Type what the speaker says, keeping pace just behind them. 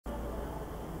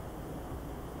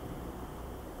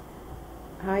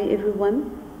Hi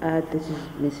everyone, this is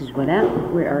Mrs. Wala.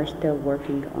 We are still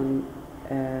working on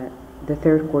the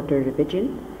third quarter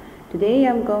revision. Today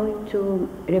I'm going to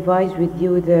revise with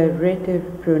you the relative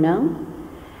pronoun.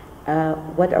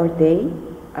 What are they?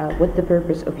 What's the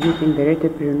purpose of using the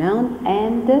relative pronoun?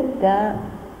 And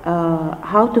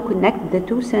how to connect the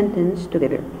two sentences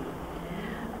together.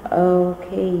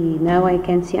 Okay, now I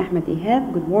can see Ahmed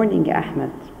Ihab. Good morning,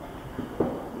 Ahmed.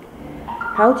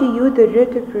 How to use the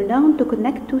relative pronoun to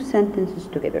connect two sentences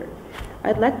together.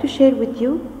 I'd like to share with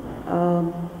you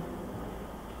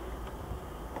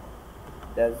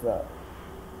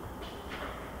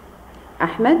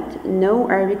Ahmed, no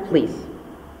Arabic please.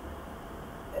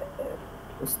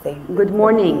 Good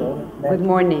morning. Good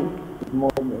morning. Good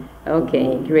morning. Okay, Good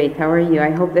morning. great. How are you?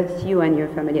 I hope that you and your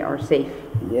family are safe.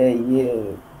 Yeah,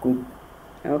 good.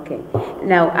 Okay.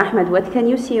 Now, Ahmed, what can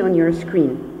you see on your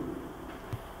screen?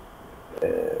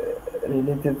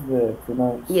 Relative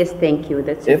pronouns. Yes, thank you.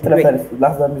 That's افتح great. فارس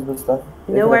لحظة مش بس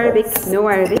No Arabic, no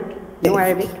Arabic, no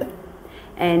Arabic.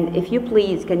 And if you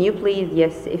please, can you please,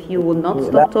 yes, if you will not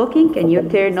stop talking, can you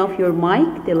turn off your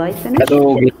mic till I finish?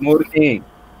 Hello, good morning.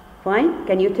 Fine.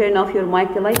 Can you turn off your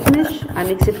mic till I finish? I'm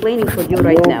explaining for you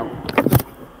right now.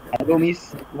 Hello,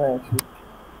 miss.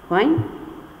 Fine?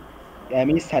 Yeah,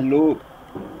 miss, hello.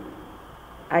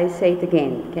 I say it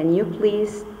again. Can you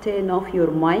please turn off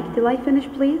your mic till I finish,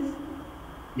 please?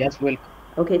 Yes, welcome.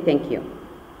 Okay, thank you.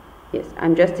 Yes,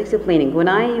 I'm just explaining. When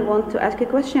I want to ask a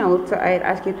question, I'll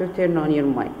ask you to turn on your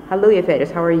mic. Hello,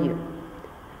 Faris, how are you?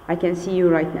 I can see you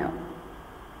right now.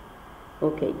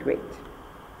 Okay, great.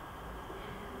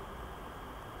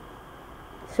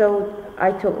 So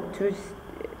I told to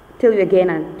tell you again,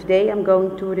 and today I'm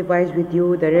going to revise with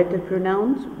you the relative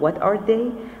pronouns. What are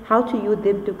they? How to use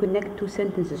them to connect two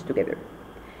sentences together.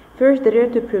 First, the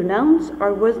relative pronouns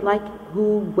are words like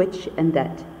who, which, and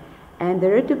that. And the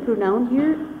relative pronoun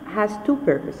here has two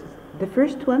purposes. The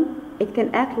first one, it can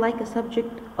act like a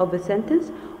subject of a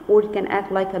sentence, or it can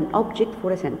act like an object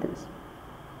for a sentence.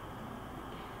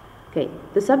 Okay,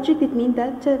 the subject, it means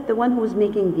that the one who is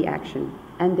making the action,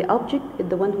 and the object is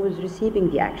the one who is receiving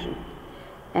the action.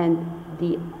 And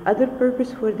the other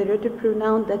purpose for the relative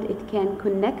pronoun, that it can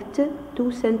connect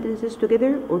two sentences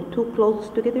together or two clauses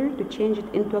together to change it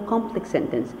into a complex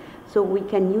sentence. So we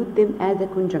can use them as a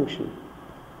conjunction.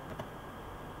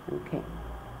 Okay.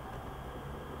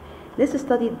 Let's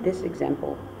study this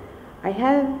example. I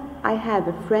have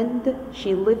a friend,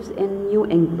 she lives in New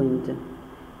England.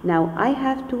 Now I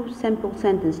have two simple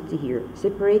sentences here,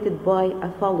 separated by a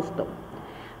full stop.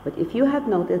 But if you have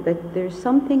noticed that there's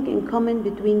something in common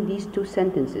between these two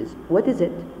sentences, what is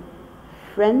it?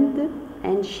 Friend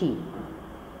and she.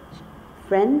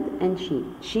 Friend and she.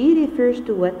 She refers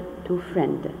to what? To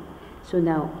friend. So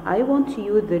now I want to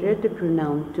use the relative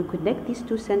pronoun to connect these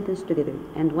two sentences together.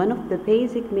 And one of the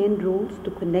basic main rules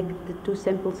to connect the two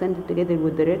simple sentences together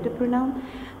with the relative pronoun,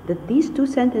 that these two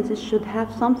sentences should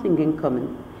have something in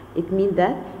common. It means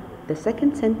that the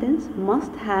second sentence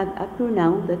must have a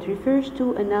pronoun that refers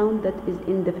to a noun that is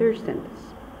in the first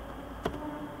sentence.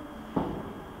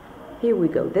 Here we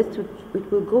go.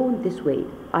 It will go in this way.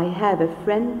 I have a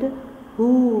friend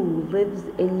who lives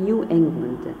in New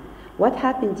England. What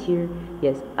happened here?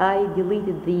 Yes, I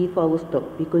deleted the full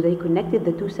stop because I connected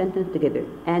the two sentences together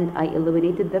and I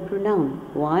eliminated the pronoun.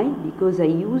 Why? Because I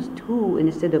used who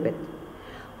instead of it.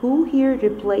 Who here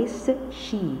replaced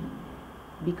she.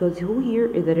 Because who here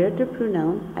is a relative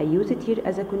pronoun, I use it here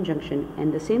as a conjunction,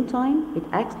 and at the same time it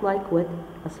acts like what?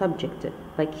 A subject,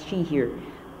 like she here.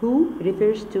 Who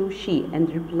refers to she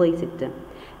and replace it.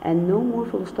 And no more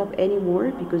full stop anymore,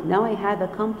 because now I have a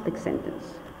complex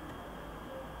sentence.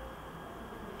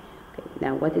 Okay,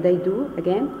 now what did I do?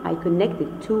 Again, I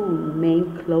connected two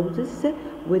main clauses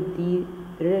with the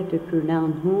relative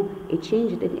pronoun who. It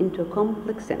changed it into a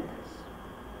complex sentence.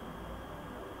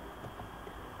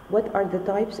 What are the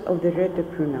types of the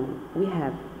relative pronoun? We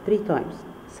have three types: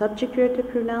 subject relative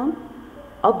pronoun,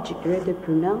 object relative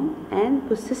pronoun, and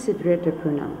possessive relative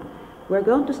pronoun. We're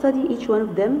going to study each one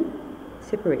of them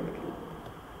separately.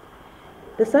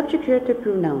 The subject relative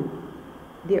pronoun,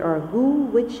 they are who,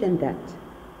 which, and that.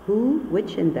 Who,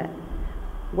 which, and that.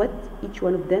 What each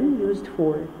one of them used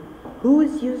for? Who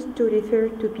is used to refer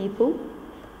to people,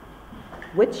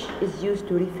 which is used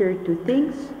to refer to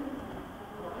things,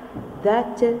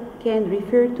 that can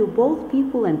refer to both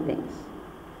people and things.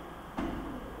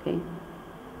 Okay.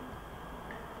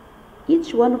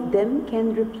 Each one of them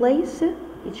can replace,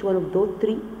 each one of those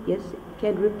three, yes,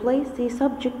 can replace the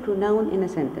subject pronoun in a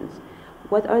sentence.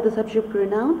 What are the subject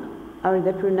pronoun? Are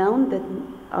the pronoun that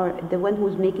or the one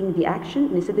who's making the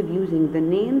action, instead of using the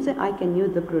names, I can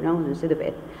use the pronouns instead of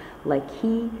it. Like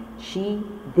he, she,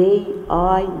 they,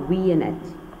 I, we, and it.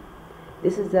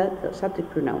 This is the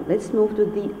subject pronoun. Let's move to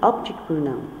the object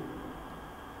pronoun.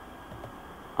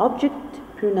 Object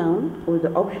pronoun, or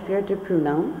the object relative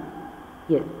pronoun,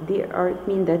 yes, they are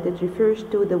mean that it refers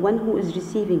to the one who is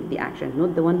receiving the action,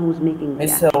 not the one who is making the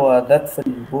ميس action. هو ده في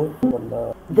البوت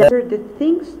ولا The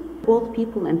things, both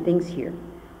people and things here.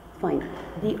 Fine.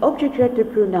 The object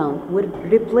relative pronoun would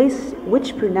replace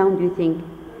which pronoun do you think?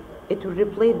 It will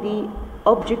replace the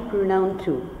object pronoun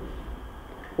too.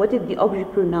 What is the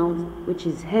object pronoun? Which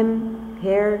is him,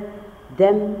 her,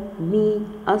 them, me,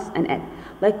 us, and it.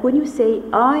 Like when you say,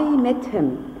 I met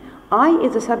him. I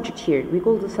is the subject here. We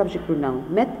call the subject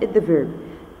pronoun. Met is the verb.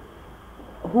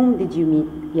 Whom did you meet?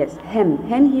 Yes, him.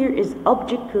 Him here is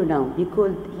object pronoun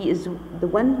because he is the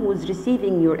one who is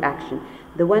receiving your action,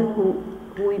 the one whom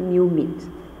you meet.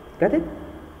 Got it?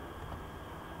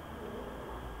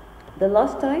 The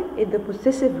last type is the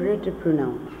possessive relative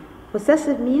pronoun.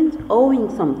 Possessive means owing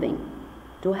something,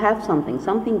 to have something,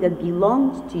 something that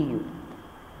belongs to you.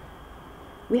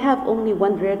 We have only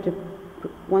one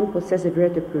possessive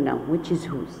relative pronoun, which is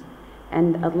whose.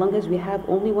 And as long as we have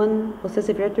only one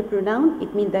possessive relative pronoun,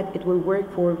 it means that it will work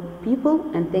for people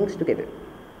and things together.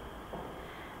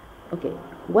 Okay,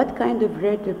 what kind of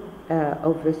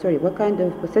what kind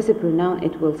of possessive pronoun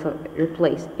it will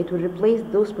replace? It will replace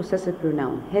those possessive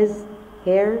pronouns: his,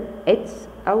 her, its,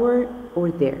 our,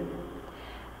 or their.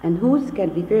 And whose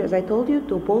can refer, as I told you,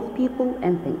 to both people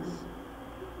and things.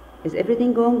 Is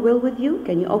everything going well with you?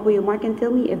 Can you open your mic and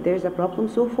tell me if there's a problem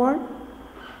so far?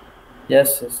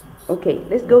 Yes. Okay,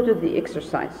 let's go to the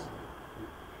exercise.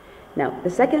 Now, the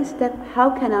second step, how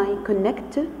can I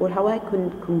connect or how I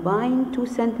can combine two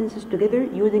sentences together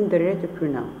using the relative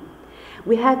pronoun?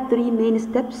 We have three main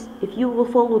steps. If you will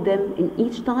follow them in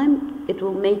each time, it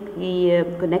will make the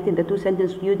connecting the two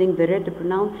sentences using the relative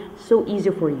pronoun so easy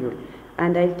for you.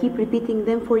 And I'll keep repeating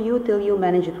them for you till you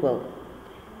manage it well.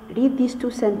 Read these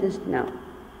two sentences now.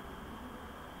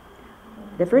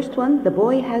 The first one, the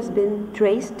boy has been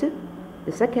traced.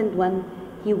 The second one,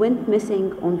 he went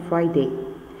missing on Friday.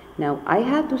 Now, I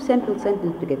have two simple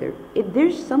sentences together. If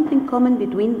there's something common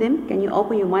between them, can you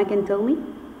open your mic and tell me?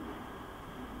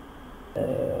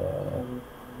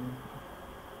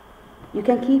 You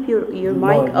can keep your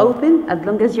mic open as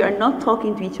long as you are not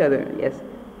talking to each other. Yes.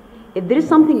 If there is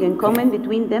something in common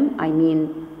between them, I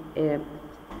mean,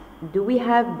 do we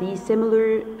have the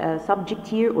similar subject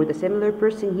here or the similar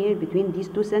person here between these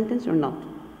two sentences or not?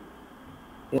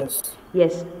 Yes.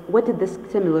 Yes. What is the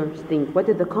similar thing? What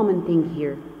is the common thing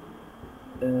here?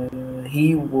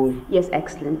 He would. Yes,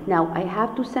 excellent. Now I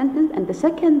have two sentences, and the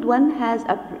second one has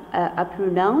a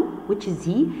pronoun which is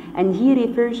he, and he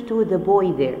refers to the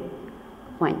boy there.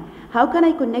 Fine. How can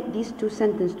I connect these two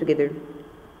sentences together?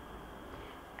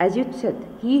 As you said,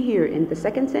 he here in the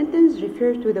second sentence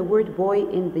refers to the word boy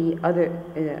in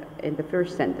the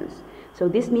first sentence. So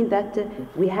this means that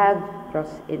we have,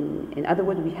 in other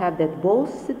words, we have that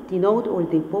both denote or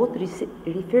they both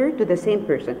refer to the same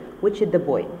person, which is the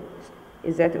boy.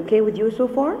 Is that okay with you so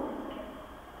far?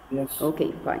 Yes.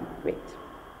 Okay, fine, great.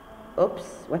 Oops,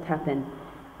 what happened?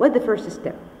 What's the first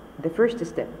step? The first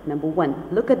step, number one,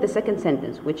 look at the second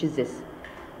sentence, which is this.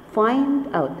 Find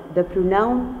out the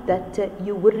pronoun that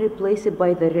you would replace it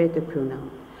by the relative pronoun.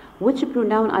 Which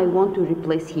pronoun I want to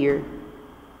replace here?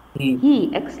 He.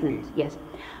 He, excellent, yes.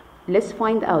 Let's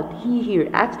find out. He here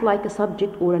acts like a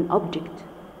subject or an object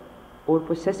or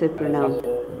possessive pronoun.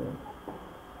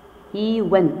 He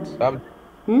went.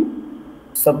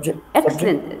 Subject.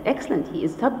 Excellent, excellent. He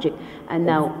is subject. And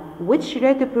now, which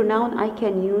relative pronoun I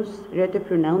can use? Relative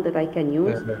pronoun that I can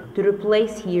use to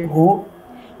replace here? Who?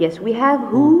 Yes, we have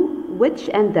who, which,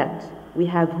 and that. We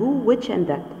have who, which, and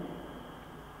that.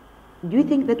 Do you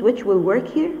think that which will work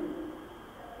here?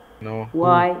 No.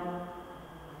 Why?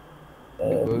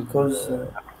 Because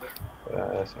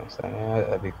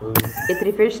It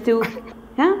refers to,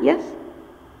 yes?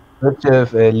 which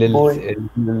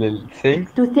thing?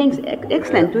 Two things,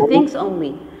 excellent, two things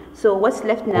only. So what's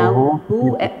left now?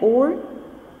 Who or?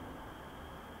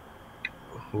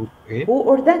 Who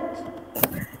or that?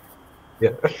 Yeah.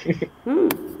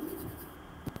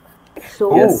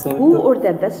 So Yes, who or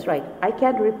that, that's right. I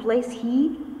can replace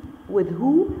he with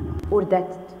who or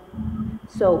that.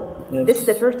 So this is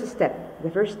the first step. The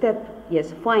first step,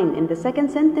 yes, fine. In the second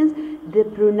sentence, the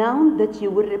pronoun that you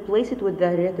will replace it with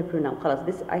the relative pronoun. خلاص,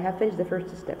 this I have finished the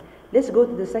first step. Let's go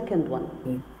to the second one.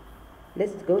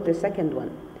 Let's go to the second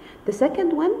one. The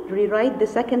second one, rewrite the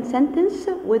second sentence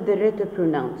with the relative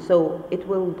pronoun. So it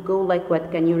will go like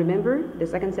what? Can you remember the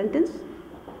second sentence?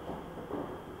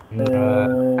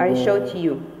 I showed to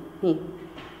you. Can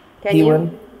he you?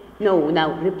 went. No,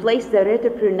 now replace the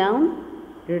relative pronoun.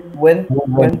 Went.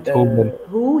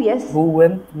 Who, yes. Who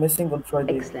went missing on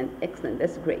Friday? Excellent, excellent.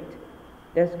 That's great.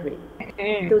 That's great.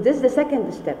 So this is the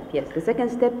second step. Yes, the second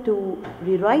step to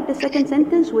rewrite the second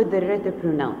sentence with the relative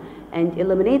pronoun and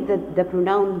eliminate the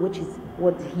pronoun which is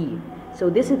what's he. So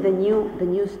this is the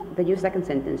new second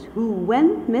sentence. Who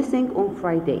went missing on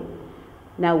Friday?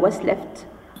 Now what's left?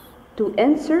 To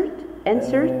insert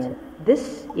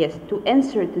this, yes, to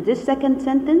insert this second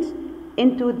sentence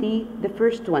into the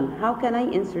first one. How can I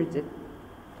insert it?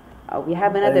 We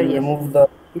have another, yes.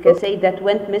 You can say that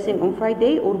went missing on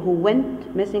Friday or who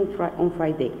went missing on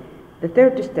Friday. The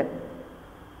third step,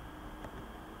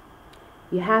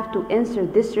 you have to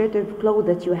insert this relative clause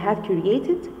that you have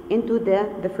created into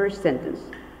the first sentence.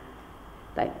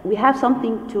 Like, we have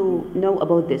something to know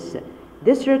about this.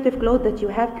 This relative clause that you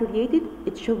have created,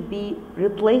 it should be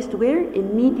replaced where?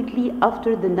 Immediately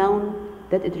after the noun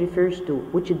that it refers to,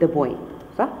 which is the boy.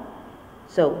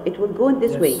 So it will go in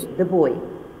this way, the boy.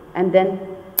 And then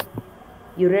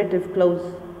your relative clause.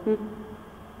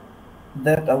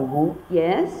 That or who?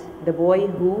 Yes, the boy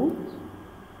who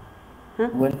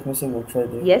went missing on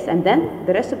Friday. Yes, and then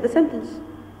the rest of the sentence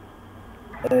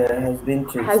has been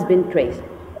traced. Has been traced.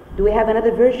 Do we have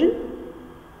another version?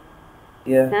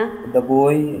 Yeah. The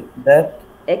boy that.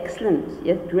 Excellent.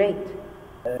 Yes, great.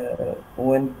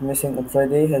 Went missing on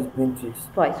Friday has been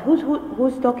traced. Twice.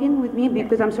 Who's talking with me?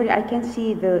 Because I'm sorry, I can't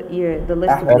see the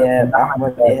list.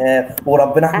 Ahmed Ihab.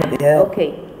 وربنا أحمد إيهاب.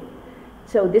 Okay.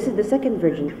 So this is the second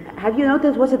version. Have you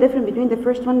noticed what's the difference between the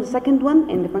first one and the second one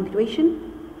in the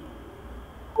punctuation?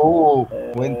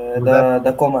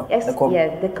 The comma. Yes, the comma.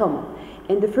 yeah, the comma.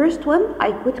 In the first one,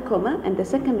 I put comma, and the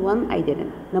second one, I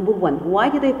didn't. Number one, why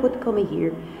did I put comma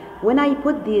here? When I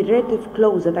put the relative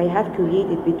clause that I have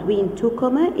created between two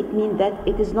comma, it means that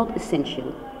it is not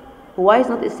essential. Why is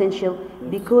not essential?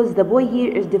 Because the boy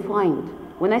here is defined.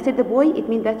 When I said the boy, it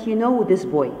means that you know this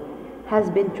boy has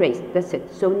been traced. That's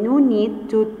it. So no need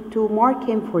to mark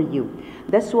him for you.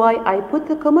 That's why I put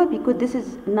the comma, because this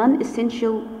is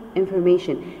non-essential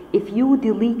information. If you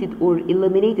delete it or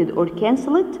eliminate it or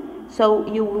cancel it, so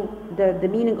you will, the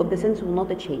meaning of the sentence will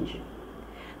not change.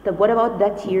 But what about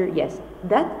that here? Yes,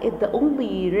 that is the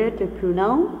only relative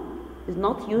pronoun is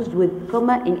not used with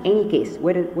comma in any case,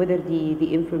 whether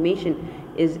the information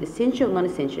is essential or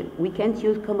non-essential. We can't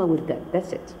use comma with that.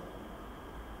 That's it.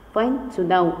 Fine. So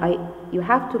now you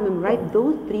have to memorize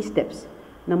those three steps.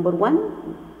 Number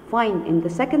one, find in the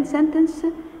second sentence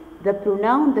the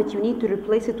pronoun that you need to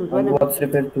replace it with one. What's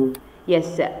referred to?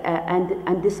 Yes,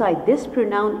 and decide this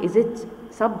pronoun, is it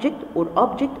subject or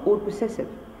object or possessive.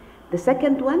 The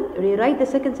second one, rewrite the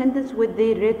second sentence with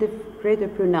the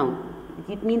relative pronoun.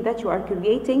 It means that you are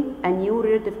creating a new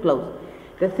relative clause.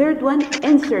 The third one,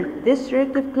 insert this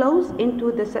relative clause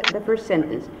into the first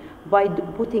sentence by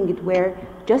putting it where?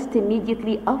 Just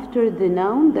immediately after the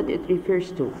noun that it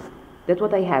refers to. That's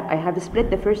what I have. I have split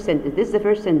the first sentence. This is the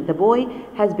first sentence. The boy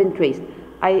has been traced.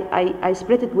 I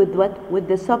split it with what? With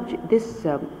the subject, this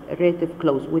relative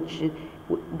clause, which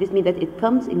this means that it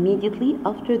comes immediately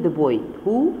after the boy,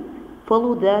 who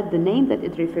follow the name that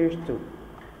it refers to.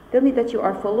 Tell me that you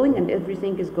are following and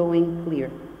everything is going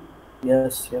clear.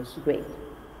 Yes, yes. Great.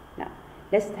 Now,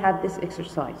 let's have this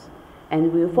exercise.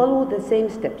 And we'll follow the same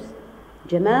steps.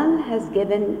 Jamal has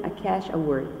given a cash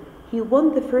award. He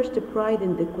won the first prize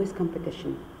in the quiz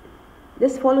competition.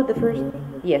 Let's follow the first,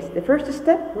 yes, the first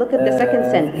step. Look at the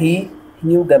second sentence. He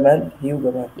Gamal.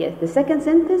 Yes, the second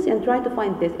sentence, and try to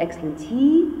find this. Excellent.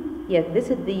 He, yes, this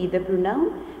is the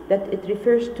pronoun that it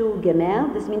refers to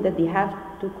Gamal. This means that they have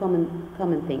two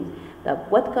common things.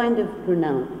 What kind of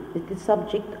pronoun? It is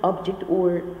subject, object,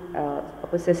 or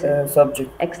possessive? Subject.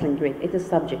 Excellent, great. It is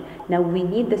subject. Now we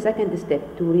need the second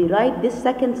step to rewrite this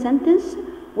second sentence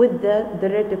with the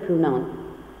relative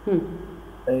pronoun.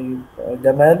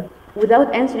 Gamal.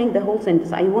 Without answering the whole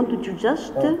sentence, I want you to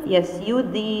just yes, use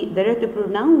the relative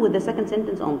pronoun with the second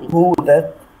sentence only. Who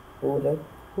that?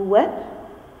 Who what?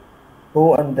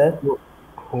 Who and that?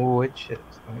 Who which?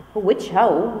 Which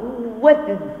how? What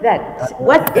is that?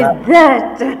 What is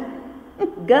that?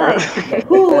 Guys,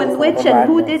 who and which and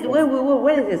who did?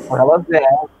 What is this? خلاص يا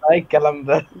الكلام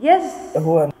ده. Yes.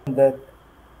 Who and that?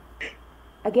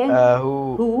 Again.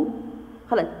 Who?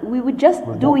 We were just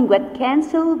doing what?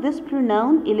 Cancel this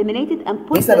pronoun, eliminate it, and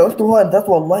put. لسه أنا قلت هو and that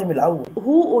والله من الأول.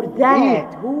 Who or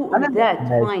that? Who or that?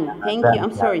 Fine. Thank you.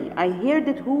 I'm sorry. I heard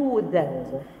it. Who or that?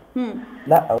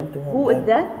 لا قلت Who is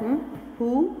that?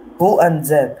 Who? Who and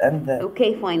that.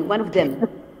 Okay, fine. One of them.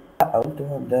 لا قلت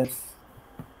who and that.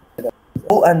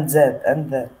 Who and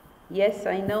that. Yes,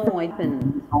 I know. I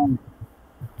didn't.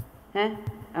 Huh?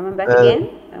 Am I back Uh, again?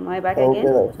 Am I back أهو again?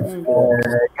 كده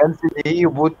cancel he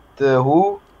put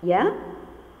who Yeah?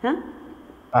 Huh?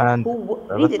 and Who?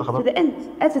 Read بس it to خلاص. the end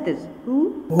as it is. Who?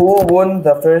 Who won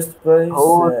the first prize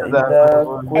Who in the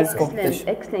quiz Excellent, competition?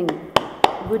 excellent.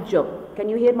 Good job. Can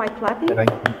you hear my clapping?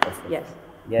 Thank you. Yes.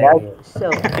 Yeah. So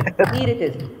here it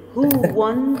is. Who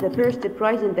won the first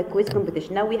prize in the quiz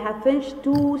competition? Now we have finished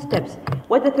 2 steps.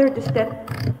 What's the third step?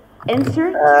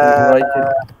 Insert. Write it.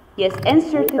 Yes,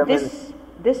 insert wait a this.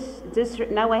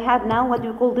 Now I have what do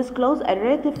you call this clause? A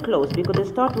relative clause because it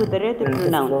starts with the relative Relative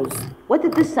pronoun. clause. What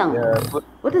did this sound? Yeah.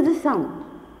 What does this sound?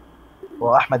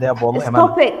 واحمد يا والله Stop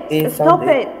ما it! إيه Stop sound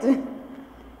إيه؟ it!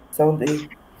 Sound إيه؟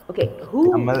 Okay,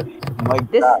 who? المايك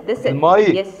This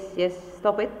المايك yes,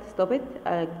 stop it.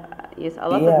 Yes, a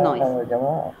lot إيه of يا noise.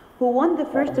 جماعة؟ Who won the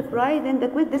first prize in the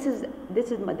quiz? This is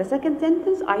the second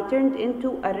sentence I turned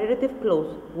into a relative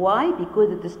clause. Why? Because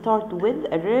it starts with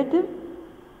a relative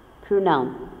pronoun.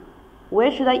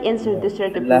 Where should I insert this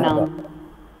relative pronoun?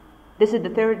 This is the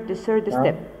third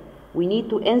step. We need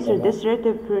to insert this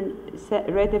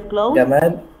relative clause.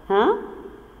 جمال. Huh?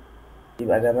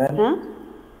 يبقى جمال. Huh?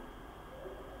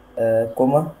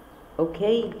 كوما.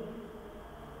 Okay.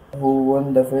 Who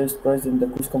won the first prize in the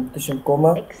quiz competition,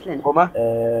 كوما. Excellent. كوما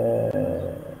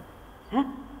Huh?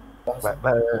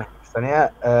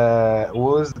 ثانية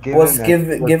was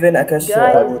given a cash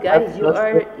Guys,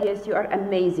 you are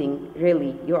amazing.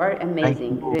 Really, you are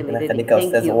amazing. Really, أنا خليك thank يا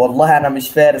أستاذ. you. والله أنا مش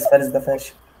فارس ده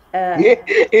فاشل.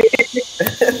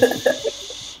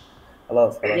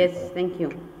 خلاص. Yes, thank you.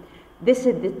 This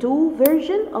is the 2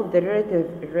 version of the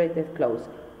relative clause.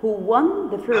 Who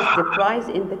won the first prize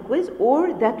in the quiz,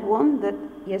 or that one that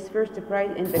first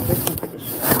prize in the quiz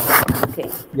competition. Okay.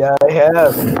 يا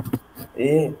إيهاب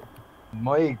إيه؟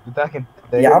 المايك بتاعك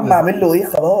انت يا عم أعمل له إيه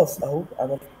خلاص أهو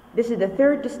عمل. This is the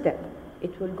third step.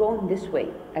 It will go in this way,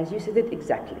 as you said it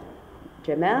exactly.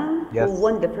 Jamal, who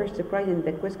won the first prize in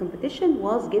the quiz competition,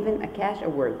 was given a cash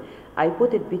award. I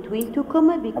put it between 2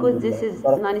 comma because this is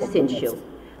non-essential.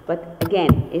 But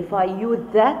again, if I use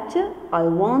that, I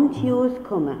won't use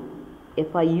comma.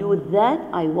 If I use that,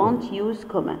 I won't use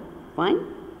comma. Fine?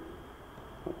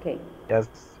 Okay. Yes.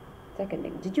 Second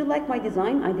thing. Did you like my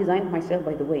design? I designed myself,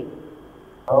 by the way.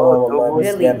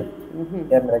 Really?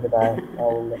 جامد يا جدعان.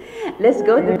 والله. Let's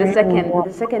go to the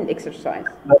second exercise.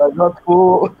 درجات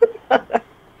فوق.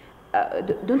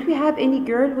 Don't we have any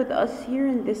girl with us here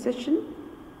in this session?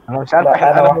 أنا مش عارف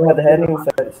أنا محمد هاني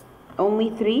وفارس. Only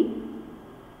 3?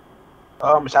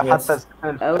 مش عارف حتى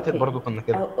السنة برضه كنا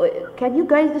كده. Can you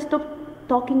guys stop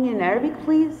talking in Arabic,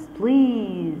 please?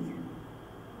 Please.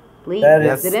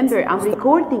 Yes. Remember, I'm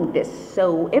recording this,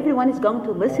 so everyone is going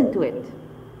to listen to it.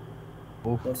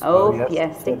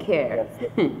 Yes, take care.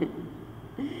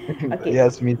 Okay.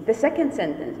 Yes, me. The second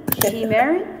sentence.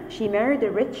 She married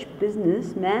a rich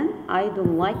businessman. I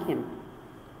don't like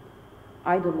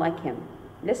him.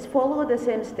 Let's follow the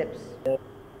same steps.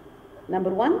 Number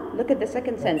 1, look at the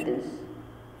second sentence.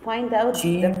 Find out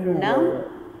the pronoun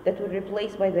that will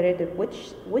replace by the relative.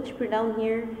 Which pronoun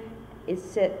here is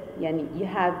set? Yani you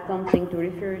have something to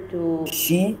refer to.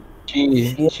 She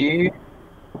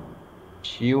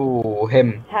or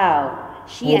him. How?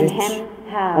 She and him.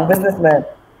 How? businessman.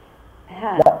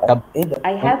 How?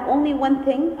 I have only one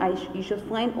thing. You should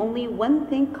find only one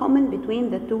thing common between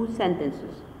the 2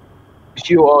 sentences.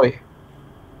 She or I.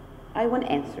 I want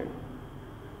answer.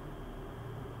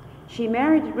 She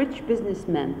married a rich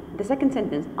businessman. The second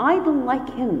sentence. I don't like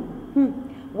him.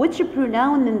 Which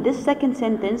pronoun in this second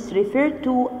sentence refer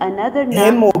to another noun?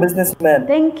 Him or businessman.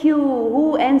 Thank you.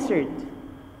 Who answered?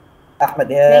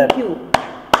 أحمد إيهاب. Thank you.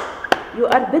 You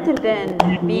are better than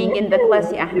being in the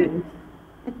class, Ahmed.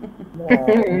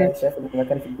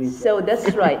 So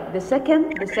that's right.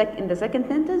 In the second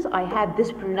sentence, I have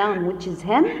this pronoun which is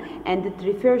him, and it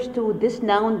refers to this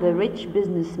noun, the rich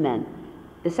businessman.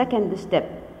 The second step.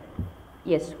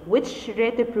 Yes. Which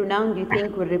relative pronoun do you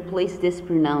think will replace this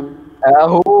pronoun?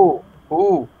 Who?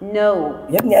 No.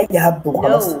 يا ابني أي هبد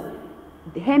وخلاص. No.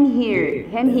 Him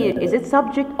here. Is it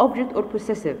subject, object, or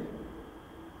possessive?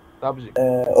 Subject.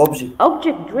 Object.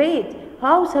 Object. Great.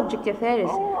 How subject يا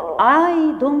فارس?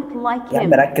 I don't like him. يا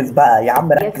عم ركز بقى. يا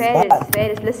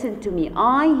فارس, listen to me.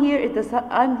 I'm here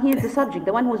the subject,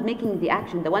 the one who's making the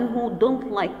action, the one who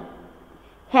don't like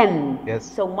him. Yes.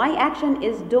 So my action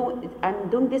is I'm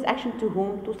doing this action to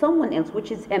whom? To someone else,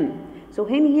 which is him. So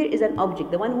him here is an object,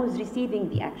 the one who's receiving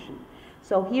the action.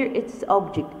 So here it's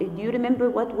object. Do you remember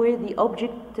what were the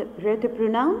object relative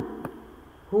pronoun?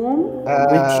 Whom,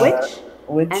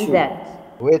 which, and that.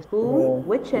 which, Whom,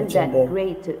 which, and which that. and that.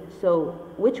 Great. So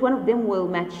which one of them will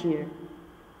match here?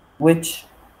 Which?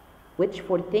 Which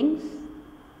for things?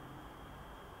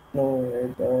 No,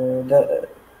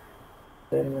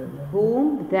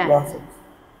 Whom, that. لحظة.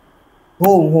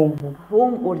 Whom.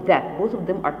 Whom or that. Both of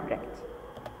them are correct.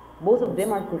 Both of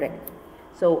them are correct.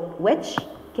 So which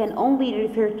can only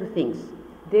refer to things.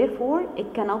 Therefore,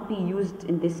 it cannot be used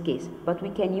in this case. But we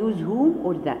can use whom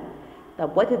or that. Now,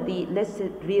 what is the? Let's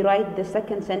rewrite the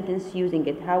second sentence using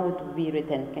it. How it would be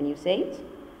written? Can you say it?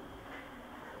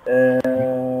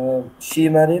 She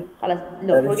married.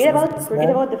 No, forget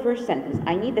about the first sentence.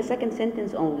 I need the second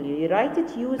sentence only. Rewrite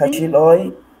it using. هشيل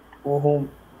I وhom.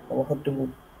 وأحط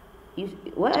whom.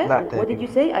 What did you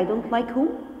say? I don't like whom?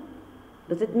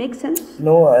 Does it make sense?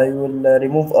 No, I will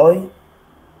remove I.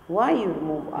 Why you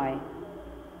remove I?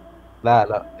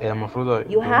 لا هي المفروض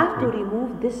You have to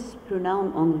remove this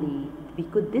pronoun only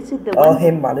because this is the one.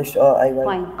 him معلش أيوة.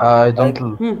 Fine. I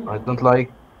don't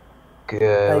like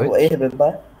أيوة إيه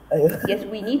بقى؟ أيوة. Yes,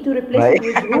 we need to replace it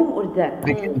with whom or that.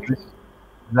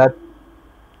 That.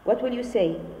 What will you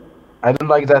say? I don't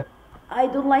like that. I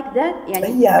don't like that.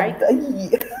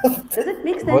 Does it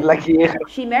make sense?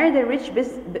 She married a rich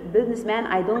businessman.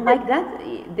 I don't like that.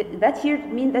 That here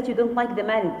means that you don't like the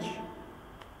marriage.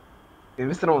 يا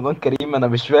مستر رمضان كريم أنا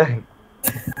مش فاهم.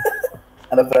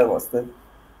 أنا فاهم أصلا.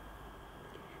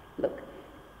 Look,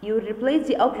 you replace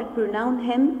the object pronoun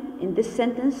him in this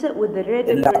sentence with the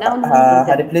relative pronoun whom.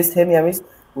 replace him يا miss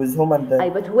with whom and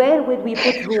that. But where would we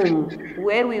put whom?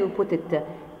 Where we will put it?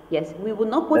 Yes, we will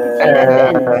not put it here at the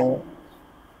end.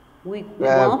 We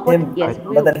will not put it. Yes,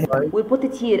 we put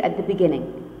it here at the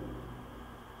beginning.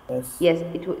 Yes,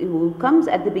 it will comes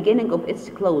at the beginning of its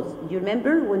clause. You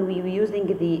remember when we were using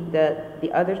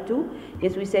the other two?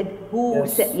 Yes, we said who.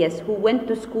 Yes, who went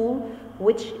to school,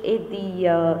 which ate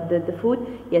the food.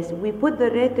 Yes, we put the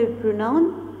relative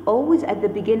pronoun always at the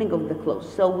beginning of the clause.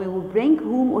 So we will bring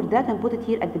whom or that and put it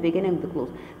here at the beginning of the clause.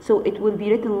 So it will be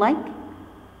written like,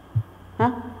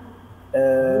 that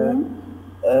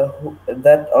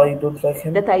I don't like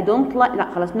him. That I don't like. لا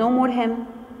خلاص, no more him.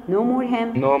 No more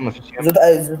him. No, ما فيش.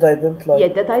 That I don't like. Yeah,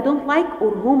 that I don't like or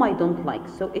whom I don't like.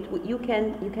 So you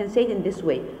can say it in this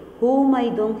way. Whom I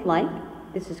don't like.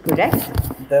 This is correct.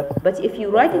 But if you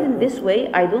write it in this way,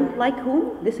 I don't like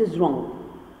whom. This is wrong.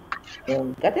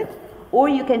 Got it? Or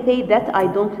you can say that I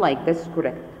don't like. That's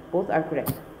correct. Both are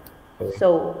correct.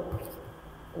 So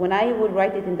when I will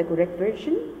write it in the correct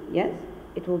version, yes,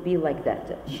 it will be like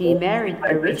that. She married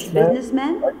a rich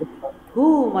businessman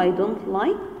whom I don't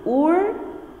like, or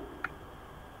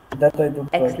that I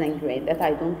don't like. Excellent, great. That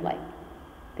I don't like.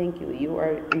 Thank you. You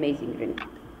are amazing, Rini.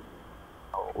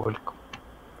 Welcome.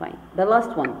 Fine. The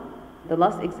last one. The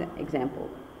last example.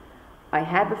 I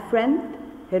have a friend.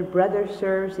 Her brother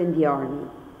serves in the army.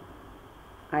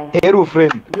 Hero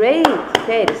friend. Great,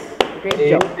 Faris.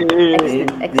 Great job.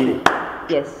 Excellent.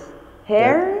 Yes.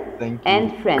 Hair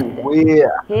and friend. We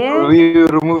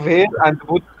remove hair and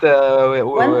put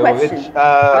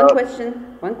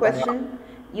one question.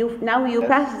 Now you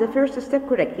pass the first step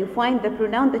correct. You find the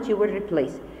pronoun that you will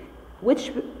replace.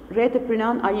 Which relative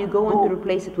pronoun are you going to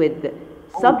replace it with?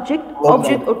 Subject,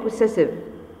 object, or possessive?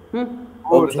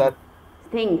 That.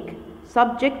 Think.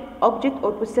 Subject, object,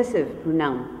 or possessive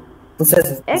pronoun?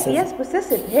 Possessive. Yes,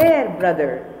 possessive. Hair,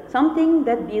 brother. Something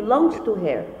that belongs to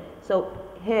hair. So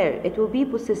hair, it will be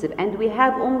possessive, and we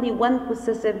have only one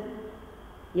possessive,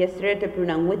 yes, relative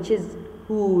pronoun, which is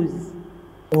whose.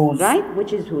 Right?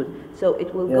 Which is whose. So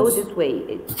it will go this way.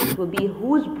 It will be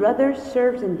whose brother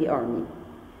serves in the army.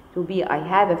 It will be I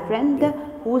have a friend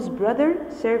whose brother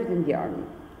serves in the army.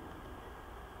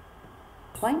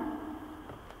 Fine?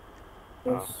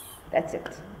 Yes. That's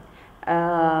it.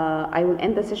 I will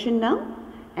end the session now,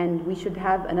 and we should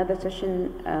have another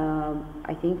session,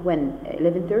 I think when?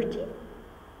 11:30?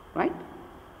 Right?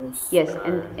 Yes,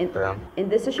 and in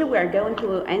this session we are going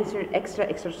to answer extra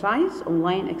exercise,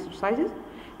 online exercises,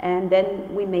 and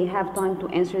then we may have time to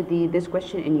answer this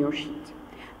question in your sheet.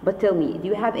 But tell me, do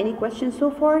you have any questions so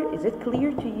far? Is it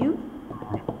clear to you?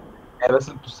 بس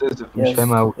البوسيسيف مش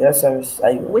فاهم قوي. Yes,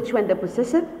 أيوة. Which one, the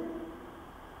possessive?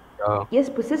 Yes,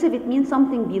 possessive, it means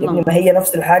something belongs. ما هي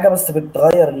نفس الحاجة بس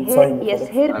بتغير الساين. Yes,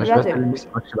 her brother.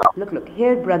 Look,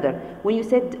 her brother. When you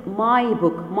said my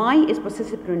book, my is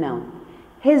possessive pronoun.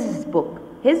 His book,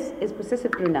 his is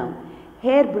possessive pronoun.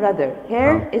 Her brother,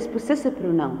 her is possessive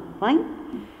pronoun. Fine?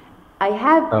 I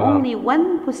have only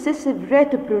one possessive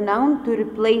relative pronoun to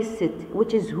replace it,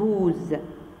 which is whose.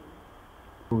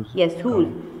 Yes, whose.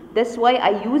 That's why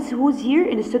I use who's here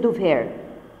instead of her.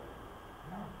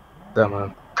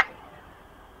 تمام.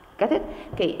 Got it?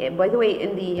 Okay. By the way,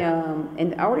 in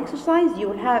our exercise,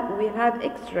 we have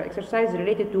extra exercise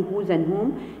related to who's and whom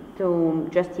to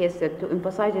just to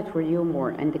emphasize it for you more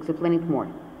and explain it more.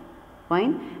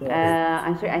 Fine.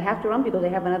 I'm sorry, I have to run because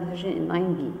I have another session in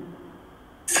 9B.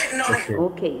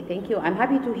 Okay. Thank you. I'm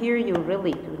happy to hear you,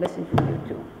 really, to listen from you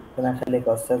too. ربنا يخليك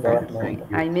يا استاذه واحنا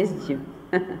I missed you.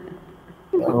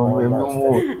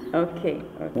 Okay.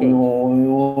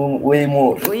 way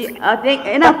more. I think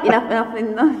enough.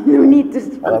 No need to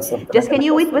speak. Just can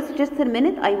you wait just a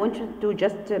minute? I want you to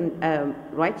just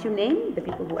write your name, the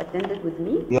people who attended with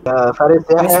me. يا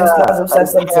فارس مش لازم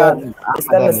سؤال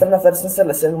استنى فارس نسأل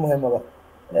الأسئلة المهمة بقى.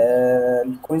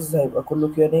 الكويز هيبقى كله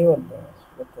Q&A ولا؟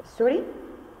 Sorry?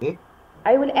 إيه؟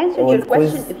 I will answer your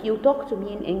question if you talk to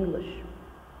me in English.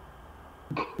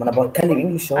 ما أنا بتكلم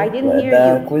English أهو. I didn't hear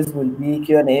the you. quiz will be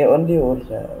Q&A only or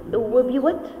will be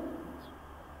what?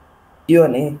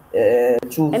 Q&A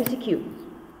choose. MCQ.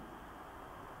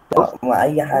 مع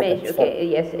أي حاجة. ماشي.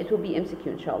 Okay. Yes, it will be MCQ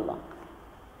إن شاء الله.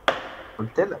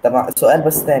 قلت لك. طب سؤال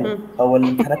بس تاني. هو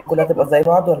الامتحانات كلها تبقى زي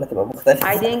بعض ولا تبقى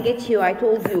مختلفة؟ I didn't get you. I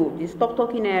told you. You stop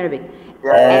talking Arabic.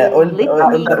 let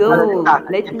me go.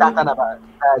 Let me. أنا بقى.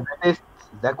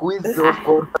 The quiz of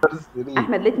quarters 3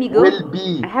 Ahmed, let me go. will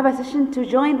be. I have a session to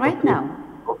join right now.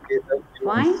 Okay, thank you.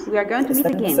 Fine. We are going to meet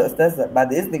again. أستاذة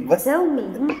بعد إذنك بس. Tell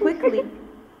me quickly.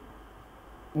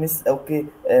 Miss, okay.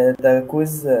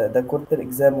 The quarter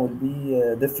exam will be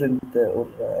different or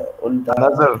all the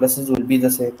classes will be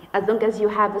the same. As long as you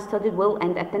have studied well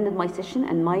and attended my session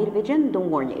and my revision,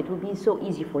 don't worry. It will be so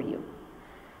easy for you.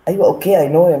 أيوة okay I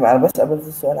know. أنا بس قبلت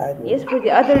السؤال عادي. Yes, for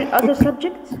the other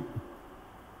subjects.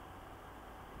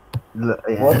 لا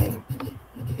يعني.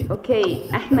 Okay,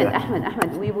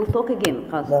 Ahmed, we will talk again.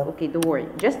 Okay, don't worry.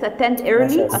 Just attend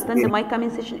early. Attend my coming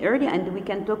session early, and we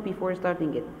can talk before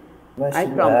starting it. I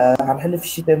promise. هنحل في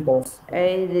الشيت امتى بس؟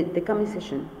 The coming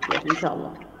session. Yes, إن شاء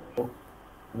الله.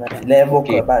 لا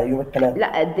بكرة بقى يوم الثلاث.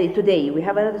 لا today. We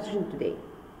have another session today.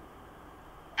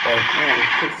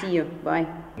 Okay, see you. Bye.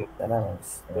 تمام.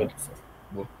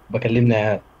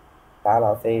 بكلمنا.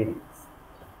 تعالى فين؟